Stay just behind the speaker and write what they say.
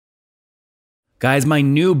Guys, my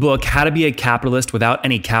new book, How to Be a Capitalist Without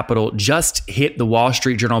Any Capital, just hit the Wall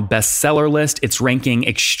Street Journal bestseller list. It's ranking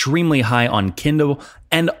extremely high on Kindle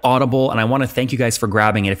and Audible, and I want to thank you guys for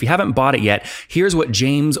grabbing it. If you haven't bought it yet, here's what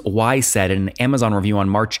James Y said in an Amazon review on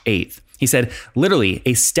March 8th. He said, literally,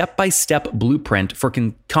 a step-by-step blueprint for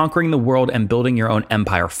conquering the world and building your own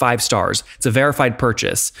empire. 5 stars. It's a verified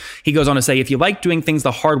purchase. He goes on to say, if you like doing things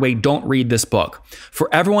the hard way, don't read this book. For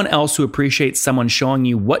everyone else who appreciates someone showing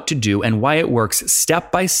you what to do and why it works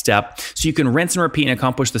step by step so you can rinse and repeat and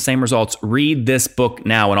accomplish the same results, read this book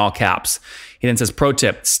now in all caps. He then says, pro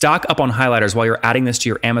tip, stock up on highlighters while you're adding this to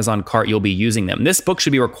your Amazon cart. You'll be using them. This book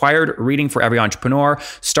should be required reading for every entrepreneur,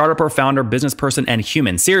 startup or founder, business person, and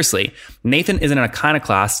human. Seriously, Nathan is in a kind of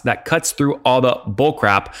class that cuts through all the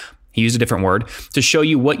bullcrap, he used a different word, to show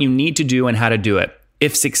you what you need to do and how to do it.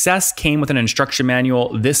 If success came with an instruction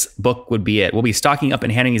manual, this book would be it. We'll be stocking up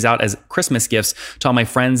and handing these out as Christmas gifts to all my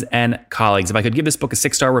friends and colleagues. If I could give this book a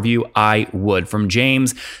 6-star review, I would. From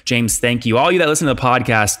James. James, thank you. All you that listen to the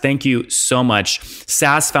podcast, thank you so much.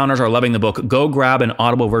 SaaS founders are loving the book. Go grab an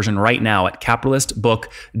Audible version right now at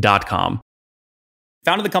capitalistbook.com.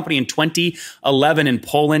 Founded the company in 2011 in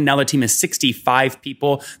Poland. Now the team is 65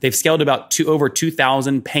 people. They've scaled about over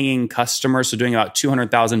 2,000 paying customers, so doing about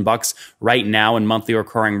 $200,000 right now in monthly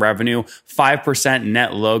recurring revenue. 5%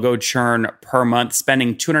 net logo churn per month,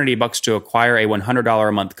 spending $280 to acquire a $100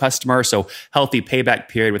 a month customer, so healthy payback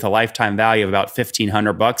period with a lifetime value of about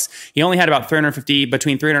 $1,500. He only had about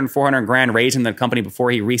between 300 and 400 grand raised in the company before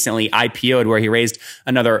he recently IPO'd, where he raised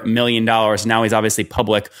another $1 million. Now he's obviously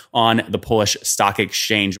public on the Polish stock exchange.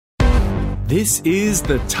 This is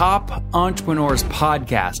the Top Entrepreneurs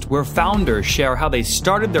Podcast, where founders share how they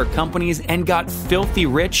started their companies and got filthy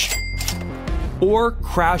rich or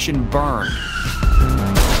crash and burn.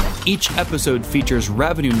 Each episode features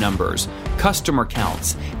revenue numbers, customer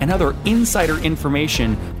counts, and other insider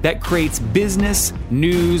information that creates business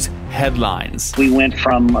news headlines. We went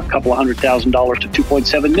from a couple of $100,000 to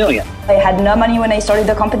 $2.7 million. I had no money when I started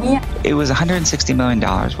the company. It was $160 million,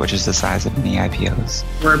 which is the size of many IPOs.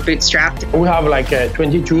 We're bootstrapped. We have like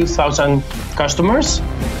 22,000 customers.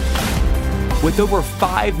 With over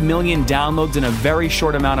 5 million downloads in a very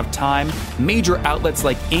short amount of time, major outlets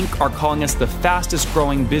like Inc. are calling us the fastest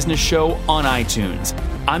growing business show on iTunes.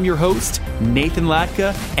 I'm your host, Nathan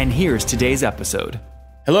Latka, and here's today's episode.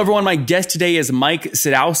 Hello, everyone. My guest today is Mike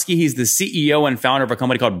Sadowski. He's the CEO and founder of a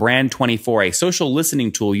company called Brand24, a social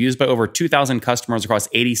listening tool used by over 2,000 customers across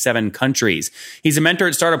 87 countries. He's a mentor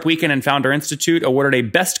at Startup Weekend and Founder Institute, awarded a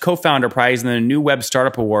Best Co-Founder Prize in the New Web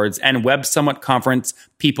Startup Awards, and Web Summit Conference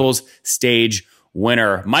People's Stage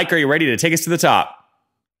winner. Mike, are you ready to take us to the top?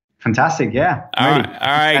 Fantastic. Yeah. All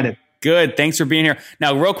right. Good. Thanks for being here.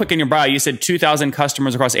 Now, real quick in your bio, you said 2,000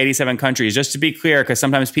 customers across 87 countries. Just to be clear, because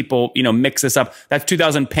sometimes people, mix this up. That's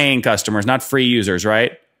 2,000 paying customers, not free users,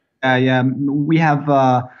 right? Yeah. We have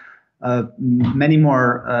many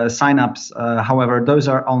more signups. However, those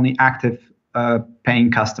are only active paying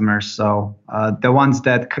customers. So the ones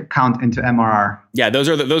that count into MRR. Yeah, those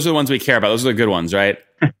are the ones we care about. Those are the good ones, right?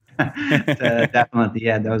 Definitely.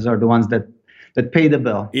 Yeah, those are the ones that pay the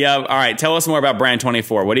bill. Yeah. All right. Tell us more about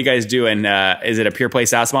Brand24. What do you guys do? And is it a pure play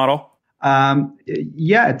SaaS model?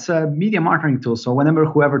 Yeah, it's a media monitoring tool. So whenever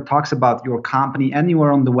whoever talks about your company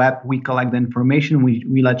anywhere on the web, we collect the information.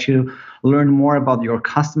 We let you learn more about your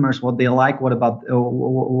customers, what they like,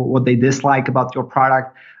 what they dislike about your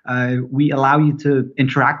product. We allow you to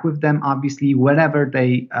interact with them, obviously, whenever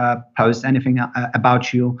they post anything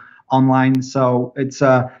about you online. So it's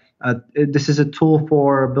this is a tool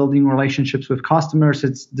for building relationships with customers.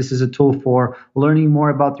 This is a tool for learning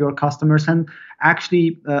more about your customers and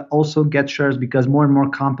actually also get shares, because more and more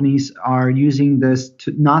companies are using this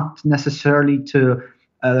to not necessarily to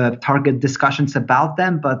target discussions about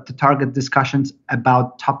them, but to target discussions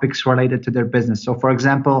about topics related to their business. So, for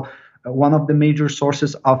example, one of the major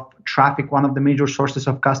sources of traffic, one of the major sources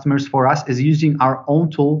of customers for us is using our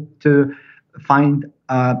own tool to find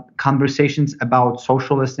conversations about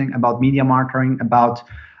social listening, about media monitoring, about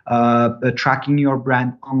tracking your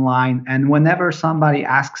brand online. And whenever somebody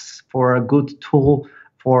asks for a good tool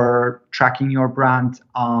for tracking your brand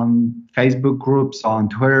on Facebook groups, on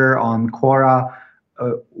Twitter, on Quora,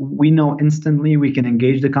 we know instantly we can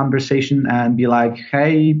engage the conversation and be like,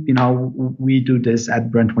 hey, we do this at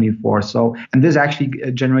Brand24. So, and this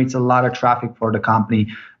actually generates a lot of traffic for the company.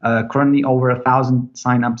 Currently, over 1,000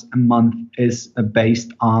 signups a month is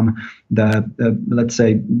based on the let's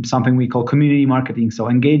say, something we call community marketing. So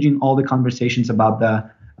engaging all the conversations about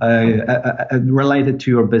related to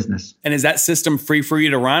your business. And is that system free for you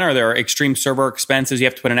to run? Or are there extreme server expenses? You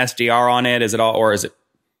have to put an SDR on it? Is it all, or is it?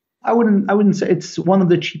 I wouldn't say it's one of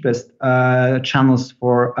the cheapest channels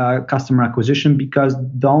for customer acquisition, because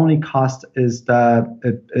the only cost is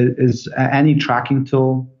any tracking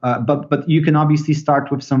tool. But you can obviously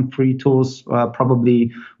start with some free tools,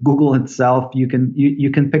 probably Google itself. You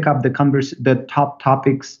can pick up the top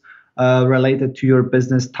topics related to your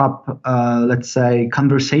business, top let's say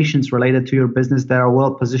conversations related to your business that are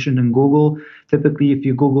well positioned in Google. Typically, if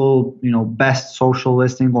you Google best social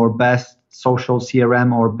listing or best social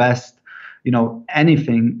CRM or best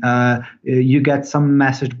anything, you get some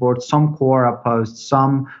message boards, some Quora posts,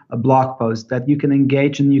 some blog posts that you can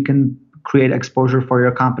engage, and you can create exposure for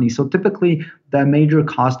your company. So typically the major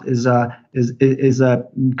cost is a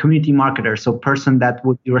community marketer, so person that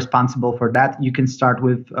would be responsible for that. You can start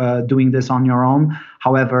with doing this on your own.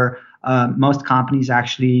 However, most companies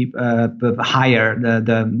actually hire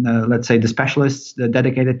the let's say the specialists, the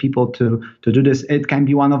dedicated people to do this. It can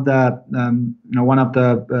be one of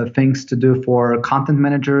the things to do for content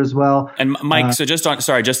manager as well. And Mike, so just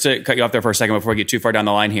to cut you off there for a second before we get too far down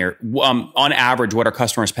the line here. On average, what are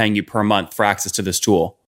customers paying you per month for access to this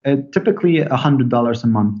tool? Typically $100 a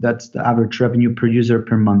month. That's the average revenue per user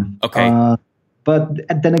per month. Okay. But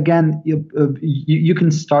then again, you can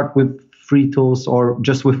start with free tools or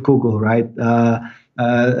just with Google, right?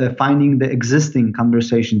 Finding the existing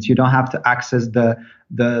conversations. You don't have to access the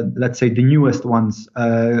let's say the newest ones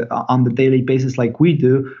on the daily basis like we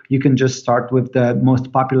do. You can just start with the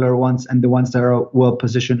most popular ones and the ones that are well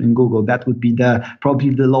positioned in Google. That would be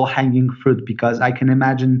probably the low hanging fruit, because I can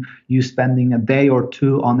imagine you spending a day or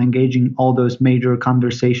two on engaging all those major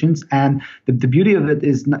conversations. And the beauty of it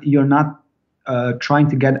is you're not trying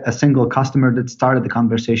to get a single customer that started the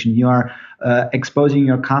conversation. You are exposing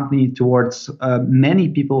your company towards many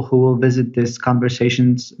people who will visit these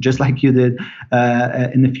conversations just like you did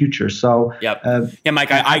in the future. So, yep.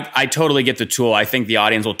 Mike, I totally get the tool. I think the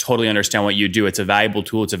audience will totally understand what you do. It's a valuable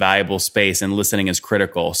tool. It's a valuable space, and listening is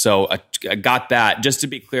critical. So I got that. Just to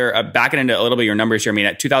be clear, backing into a little bit of your numbers here, I mean,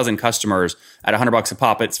 at 2,000 customers at $100 a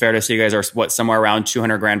pop, it's fair to say you guys are somewhere around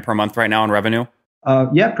 $200,000 per month right now in revenue?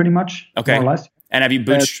 Yeah, pretty much. Okay. More or less. And have you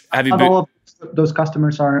all of those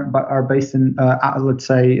customers are based in let's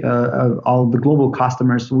say all the global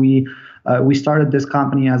customers. We started this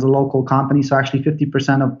company as a local company, so actually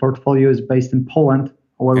 50% of portfolio is based in Poland,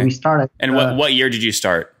 where we started. And what year did you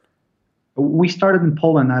start? We started in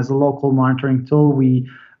Poland as a local monitoring tool.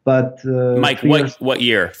 Mike, what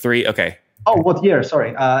year? 3? Okay. Oh, what year?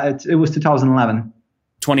 Sorry, it was 2011.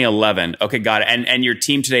 2011. Okay, got it. And your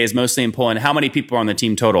team today is mostly in Poland. How many people are on the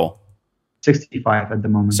team total? 65 at the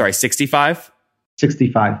moment. Sorry, 65?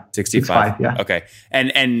 65. 65, yeah. Okay.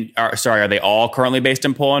 And are they all currently based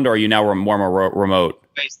in Poland, or are you now more remote?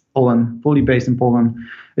 Based in Poland, fully based in Poland.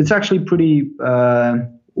 It's actually pretty...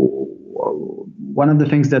 one of the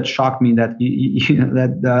things that shocked me that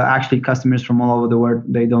actually customers from all over the world,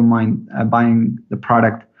 they don't mind buying the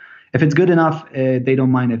product. If it's good enough, they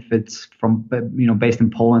don't mind if it's from based in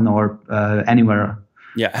Poland or anywhere.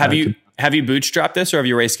 Yeah. Have you bootstrapped this, or have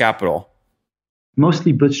you raised capital?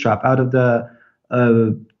 Mostly bootstrap. Out of the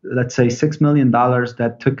let's say $6 million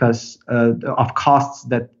that took us of costs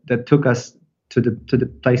that took us to the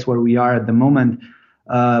place where we are at the moment,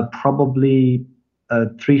 probably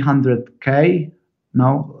 $300K.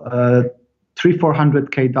 No.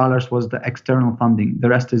 $300,000-$400K was the external funding. The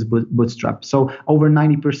rest is bootstrap. So over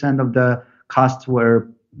 90% of the costs were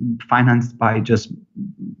financed by just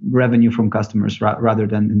revenue from customers rather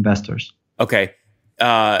than investors. Okay.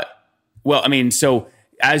 Well, I mean, so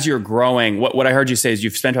as you're growing, what I heard you say is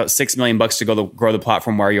you've spent about $6 million to grow the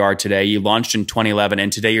platform where you are today. You launched in 2011,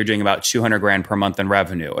 and today you're doing about $200,000 per month in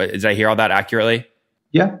revenue. Did I hear all that accurately?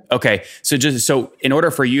 Yeah. Okay. So in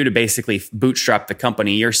order for you to basically bootstrap the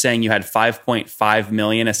company, you're saying you had $5.5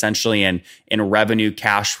 million essentially in revenue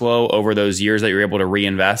cash flow over those years that you're able to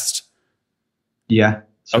reinvest? Yeah,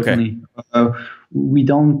 certainly. Okay. We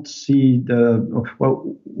don't see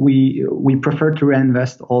we prefer to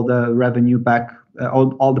reinvest all the revenue back,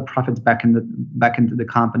 all the profits back into the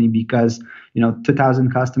company, because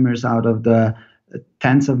 2,000 customers out of the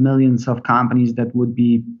tens of millions of companies that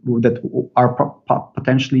are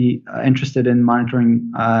potentially interested in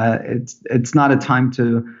monitoring. It's not a time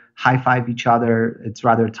to high five each other. It's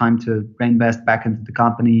rather time to reinvest back into the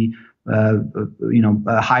company.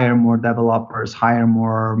 Hire more developers, hire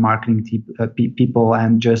more marketing people,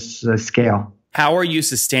 and just scale. How are you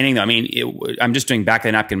sustaining them? I mean, I'm just doing back of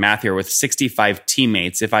the napkin math here with 65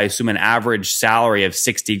 teammates. If I assume an average salary of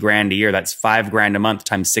 $60,000 a year, that's $5,000 a month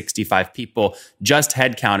times 65 people. Just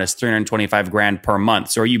headcount is $325,000 per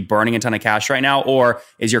month. So are you burning a ton of cash right now, or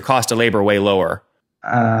is your cost of labor way lower?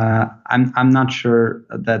 I'm not sure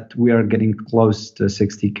that we are getting close to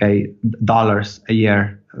 $60K a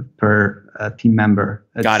year per team member.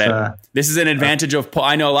 Got it. This is an advantage of.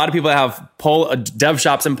 I know a lot of people that have dev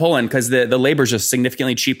shops in Poland because the labor is just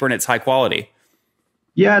significantly cheaper and it's high quality.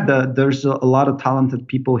 Yeah, there's a lot of talented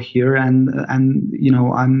people here, and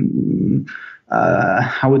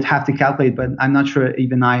I would have to calculate, but I'm not sure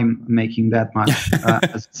even I'm making that much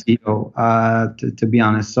as CEO, to be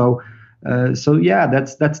honest. So yeah,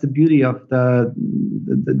 that's the beauty of the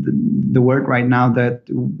world right now, that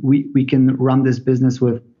we can run this business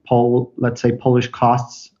with let's say Polish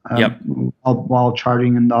costs while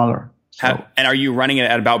charging in dollar. So, and are you running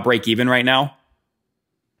it at about break even right now?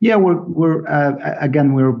 Yeah, we're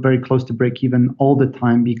very close to break even all the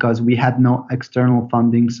time because we had no external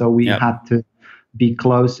funding, so we had to be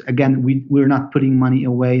close. Again, we're not putting money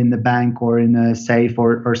away in the bank or in a safe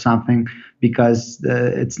or something, because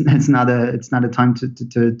it's not a time to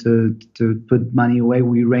put money away.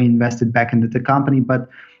 We reinvest it back into the company, but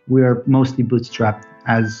we are mostly bootstrapped,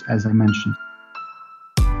 as I mentioned.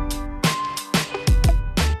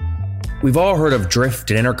 We've all heard of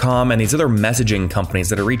Drift and Intercom and these other messaging companies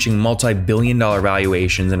that are reaching multi-billion-dollar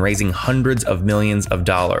valuations and raising hundreds of millions of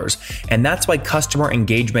dollars. And that's why customer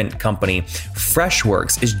engagement company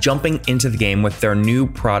Freshworks is jumping into the game with their new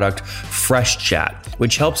product, Freshchat,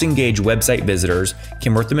 which helps engage website visitors,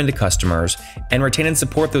 convert them into customers, and retain and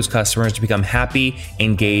support those customers to become happy,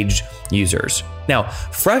 engaged users. Now,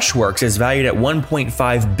 Freshworks is valued at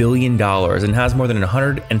 $1.5 billion and has more than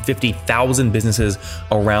 150,000 businesses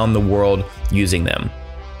around the world using them.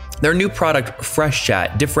 Their new product,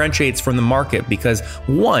 Freshchat, differentiates from the market because,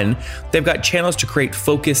 one, they've got channels to create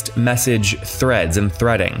focused message threads and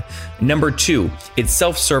threading. Number two, it's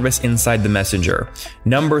self-service inside the messenger.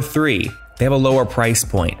 Number three, they have a lower price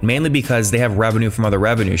point, mainly because they have revenue from other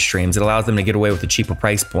revenue streams. It allows them to get away with a cheaper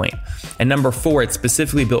price point. And number four, it's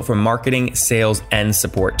specifically built for marketing, sales, and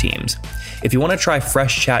support teams. If you want to try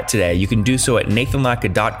Freshchat today, you can do so at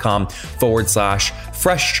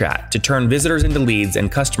nathanlatka.com/Freshchat to turn visitors into leads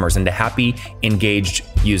and customers into happy, engaged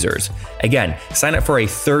users. Again, sign up for a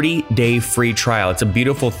 30-day free trial. It's a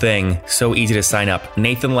beautiful thing. So easy to sign up.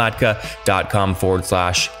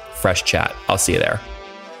 nathanlatka.com/Freshchat. I'll see you there.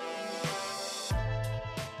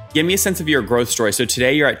 Give me a sense of your growth story. So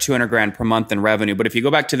today you're at 200 grand per month in revenue. But if you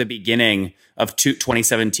go back to the beginning of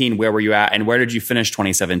 2017, where were you at? And where did you finish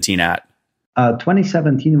 2017 at?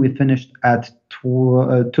 2017, we finished at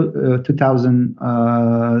 2,000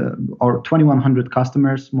 or 2,100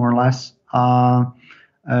 customers, more or less.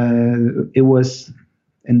 It was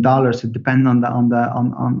in dollars. It depends on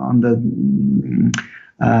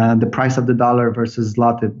the price of the dollar versus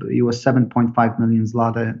zloty. It was 7.5 million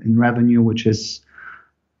zloty in revenue, which is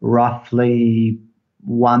roughly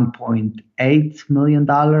 $1.8 million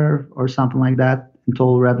or something like that in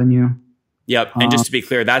total revenue. Yep. And just to be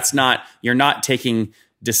clear, you're not taking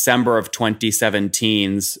December of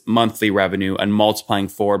 2017's monthly revenue and multiplying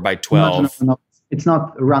forward by 12. No. It's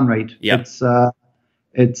not a run rate. Yep.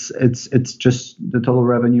 It's just the total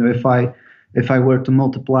revenue. If I were to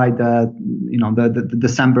multiply the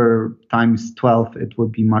December times 12, it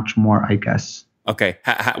would be much more, I guess. Okay.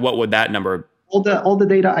 What would that number? All the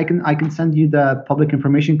data I can send you the public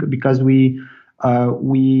information, because we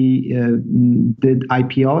did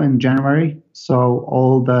IPO in January, so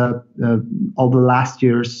all the last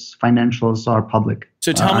year's financials are public.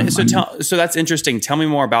 So so that's interesting. Tell me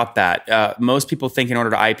more about that. Most people think in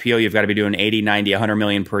order to IPO, you've got to be doing 80, 90, 100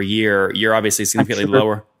 million per year. You're obviously significantly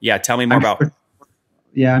lower. Yeah, tell me more about.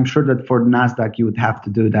 Yeah, I'm sure that for the Nasdaq you would have to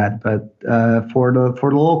do that, but for the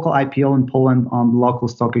local IPO in Poland on the local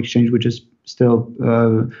stock exchange, which is still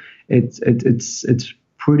it's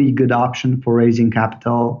pretty good option for raising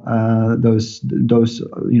capital. Those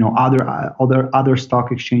other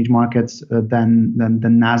stock exchange markets than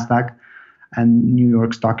Nasdaq and New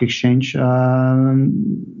York Stock Exchange.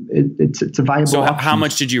 It's a viable. So option. How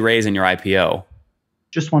much did you raise in your IPO?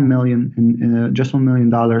 Just $1 million just $1 million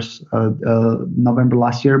November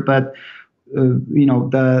last year, but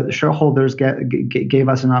the shareholders gave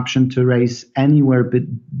us an option to raise anywhere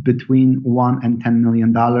between $1 and $10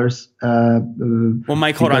 million. Well,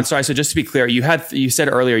 Mike, hold on. Sorry. So just to be clear, you said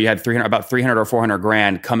earlier you had about 300 or 400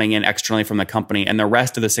 grand coming in externally from the company, and the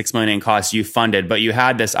rest of the $6 million in costs you funded, but you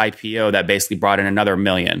had this IPO that basically brought in another $1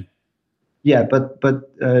 million. Yeah, but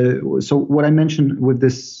so what I mentioned with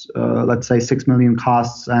this, let's say 6 million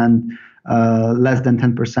costs and less than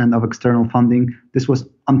 10% of external funding, this was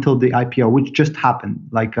until the IPO, which just happened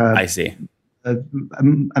like I see a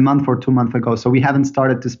month or 2 months ago. So we haven't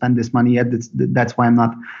started to spend this money yet. That's why I'm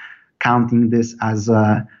not counting this as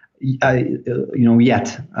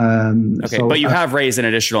yet. Okay, but you have raised an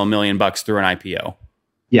additional $1 million through an IPO.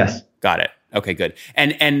 Yes. Got it. Okay, good.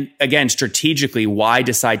 And again, strategically, why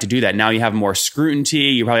decide to do that? Now you have more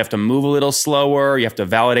scrutiny. You probably have to move a little slower. You have to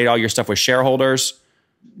validate all your stuff with shareholders.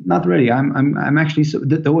 Not really. I'm actually.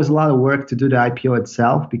 There was a lot of work to do the IPO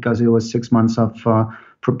itself because it was 6 months of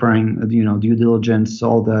preparing, due diligence,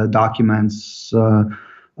 all the documents,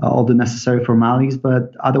 all the necessary formalities.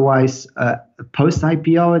 But otherwise, post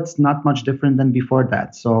IPO, it's not much different than before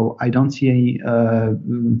that. So I don't see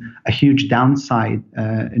a huge downside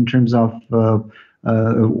in terms of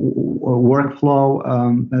workflow.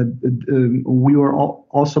 We were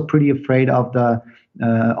also pretty afraid of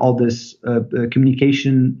all this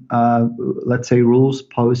communication, let's say, rules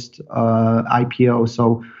post IPO.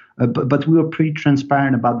 So, but we were pretty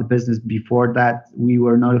transparent about the business before that. We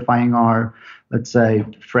were notifying our, let's say,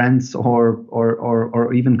 friends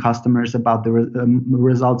or even customers about the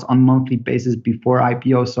results on monthly basis before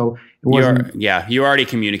IPO. So it wasn't. You're already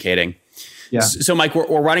communicating. Yeah. So Mike,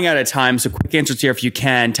 we're running out of time. So quick answers here, if you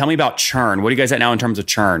can. Tell me about churn. What are you guys at now in terms of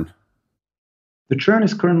churn? The churn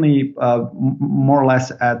is currently more or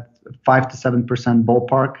less at 5 to 7%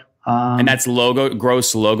 ballpark. And that's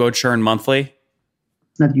gross logo churn monthly?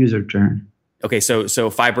 Net user churn. Okay, so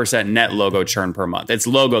 5% net logo churn per month. It's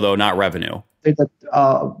logo though, not revenue.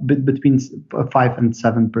 Between 5 and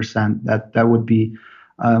 7%. That would be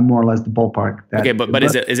more or less the ballpark. Okay, but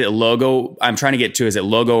is it logo? I'm trying to get to, is it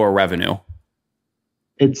logo or revenue?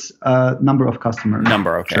 It's number of customers.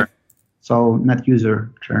 Number, okay. Sure. So net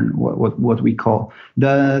user churn, what we call.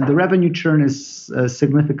 The revenue churn is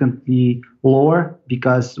significantly lower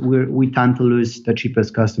because we tend to lose the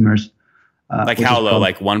cheapest customers. Like how low?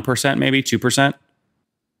 Like 1%, maybe 2%?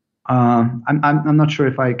 I'm not sure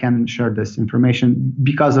if I can share this information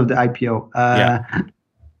because of the IPO.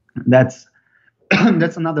 That's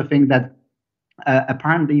another thing that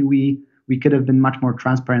apparently we could have been much more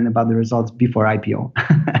transparent about the results before IPO.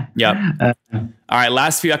 Yep. All right,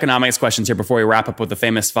 last few economics questions here before we wrap up with the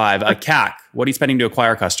famous five. CAC, what are you spending to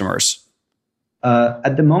acquire customers?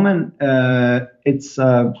 At the moment, it's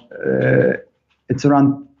around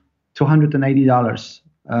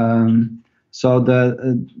 $280. So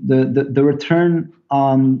the return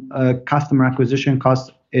on customer acquisition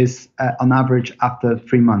cost is on average after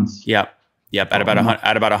 3 months. Yep. At about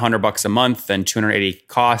 $100 a month and 280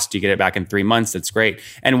 cost, you get it back in 3 months. That's great.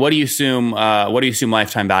 And what do you assume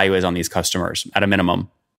lifetime value is on these customers at a minimum?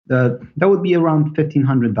 That would be around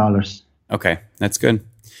 $1,500. Okay, that's good.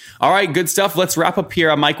 All right, good stuff. Let's wrap up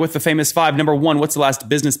here, Mike, with the famous five. Number one, what's the last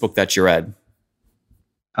business book that you read?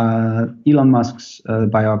 Elon Musk's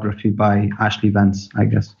biography by Ashley Vance, I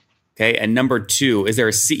guess. Okay, and number two, is there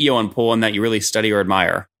a CEO in Poland that you really study or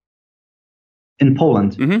admire? In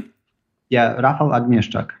Poland? Mm-hmm. Yeah, Rafał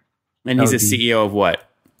Agnieszczak. And he's a CEO of what?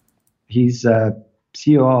 He's a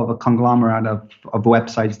CEO of a conglomerate of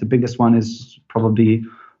websites. The biggest one is probably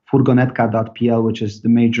furgonetka.pl, which is the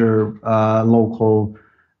major local...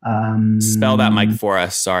 Spell that, Mike, for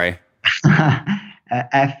us. Sorry.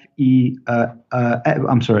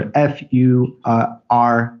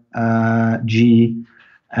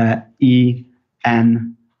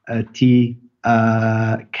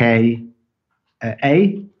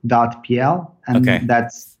 FurgoNetka.pl, and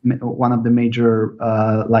that's one of the major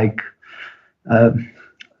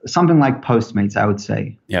something like Postmates, I would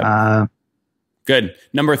say. Yeah. Good.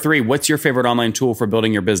 Number three, what's your favorite online tool for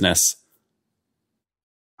building your business?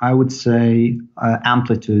 I would say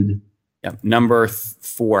Amplitude. Yeah. Number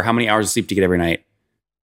four, how many hours of sleep do you get every night?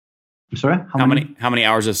 I'm sorry? How many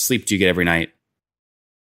hours of sleep do you get every night?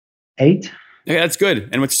 8. Okay, that's good.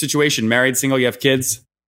 And what's your situation? Married, single, you have kids?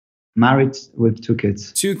 Married with 2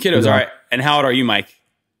 kids. 2 kiddos, all right. And how old are you, Mike?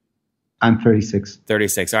 I'm 36.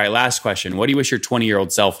 36. All right, last question. What do you wish your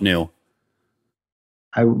 20-year-old self knew?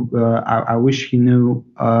 I wish he knew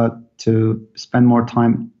to spend more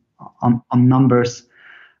time on numbers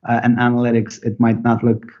and analytics. It might not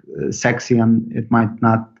look sexy and it might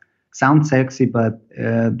not sound sexy, but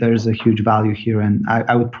there's a huge value here. And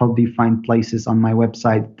I would probably find places on my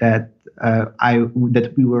website that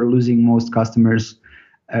we were losing most customers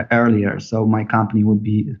earlier. So my company would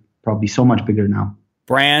be probably so much bigger now.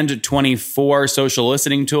 Brand24 social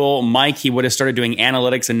listening tool. Mike, he would have started doing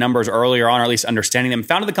analytics and numbers earlier on, or at least understanding them.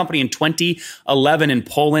 Founded the company in 2011 in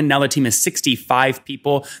Poland. Now the team is 65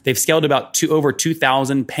 people. They've scaled about over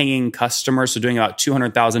 2,000 paying customers, so doing about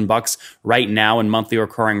 $200,000 right now in monthly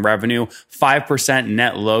recurring revenue. 5%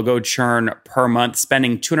 net logo churn per month,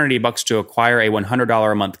 spending $280 to acquire a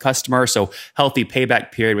 $100 a month customer. So healthy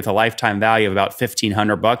payback period with a lifetime value of about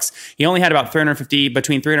 $1,500. He only had about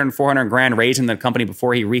between 300 and 400 grand raised in the company before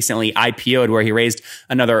before he recently IPO'd, where he raised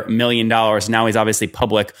another $1 million. Now he's obviously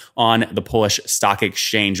public on the Polish stock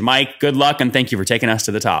exchange. Mike, good luck and thank you for taking us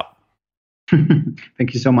to the top.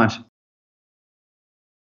 Thank you so much.